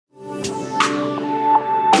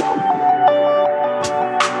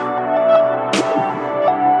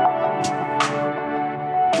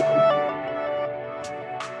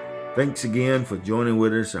Thanks again for joining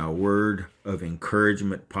with us, our Word of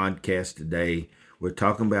Encouragement podcast today. We're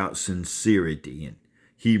talking about sincerity in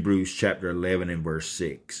Hebrews chapter 11 and verse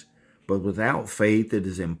 6. But without faith it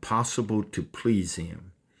is impossible to please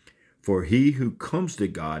Him. For he who comes to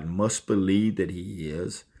God must believe that He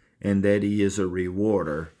is, and that He is a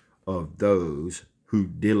rewarder of those who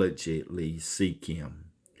diligently seek Him.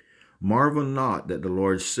 Marvel not that the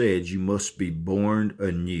Lord said, you must be born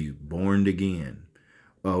anew, born again.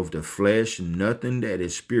 Of the flesh, nothing that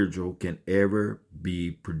is spiritual can ever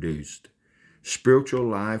be produced. Spiritual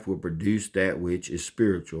life will produce that which is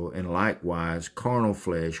spiritual, and likewise carnal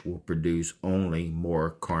flesh will produce only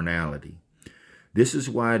more carnality. This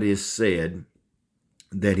is why it is said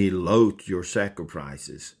that He loathed your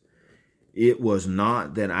sacrifices. It was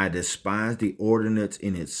not that I despised the ordinance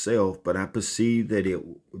in itself, but I perceived that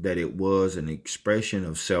it was an expression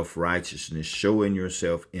of self-righteousness, showing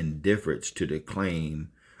yourself indifference to the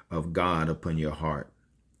claim of God upon your heart.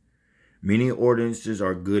 Many ordinances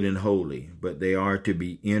are good and holy, but they are to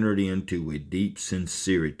be entered into with deep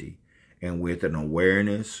sincerity and with an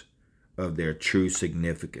awareness of their true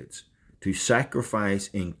significance. To sacrifice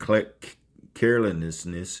in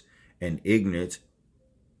carelessness and ignorance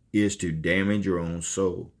is to damage your own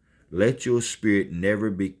soul. Let your spirit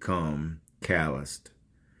never become calloused.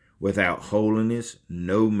 Without holiness,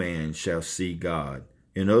 no man shall see God.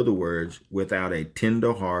 In other words, without a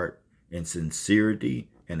tender heart and sincerity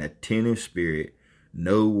and attentive spirit,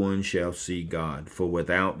 no one shall see God. For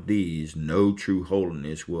without these, no true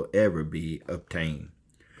holiness will ever be obtained.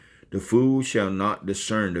 The fool shall not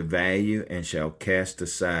discern the value and shall cast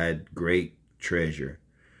aside great treasure.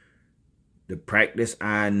 The practiced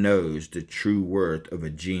eye knows the true worth of a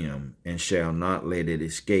gem and shall not let it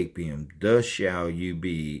escape him. Thus shall you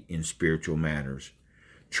be in spiritual matters.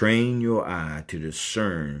 Train your eye to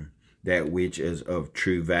discern that which is of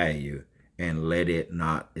true value and let it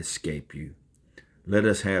not escape you. Let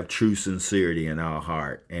us have true sincerity in our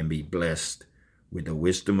heart and be blessed with the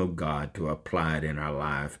wisdom of God to apply it in our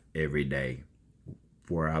life every day.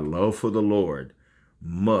 For our love for the Lord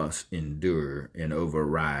must endure and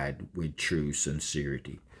override with true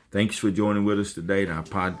sincerity. Thanks for joining with us today in our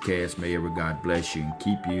podcast. May ever God bless you and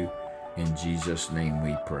keep you. In Jesus' name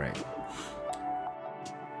we pray.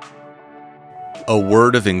 A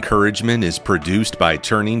Word of Encouragement is produced by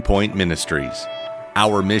Turning Point Ministries.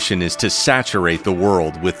 Our mission is to saturate the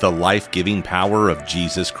world with the life-giving power of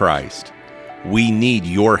Jesus Christ. We need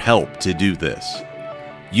your help to do this.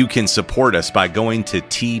 You can support us by going to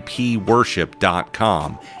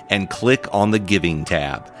tpworship.com and click on the Giving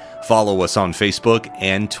tab. Follow us on Facebook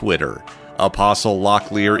and Twitter. Apostle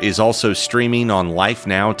Locklear is also streaming on Life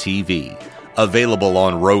Now TV. Available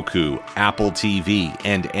on Roku, Apple TV,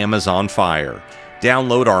 and Amazon Fire.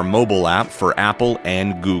 Download our mobile app for Apple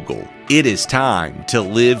and Google. It is time to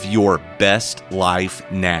live your best life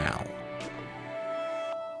now.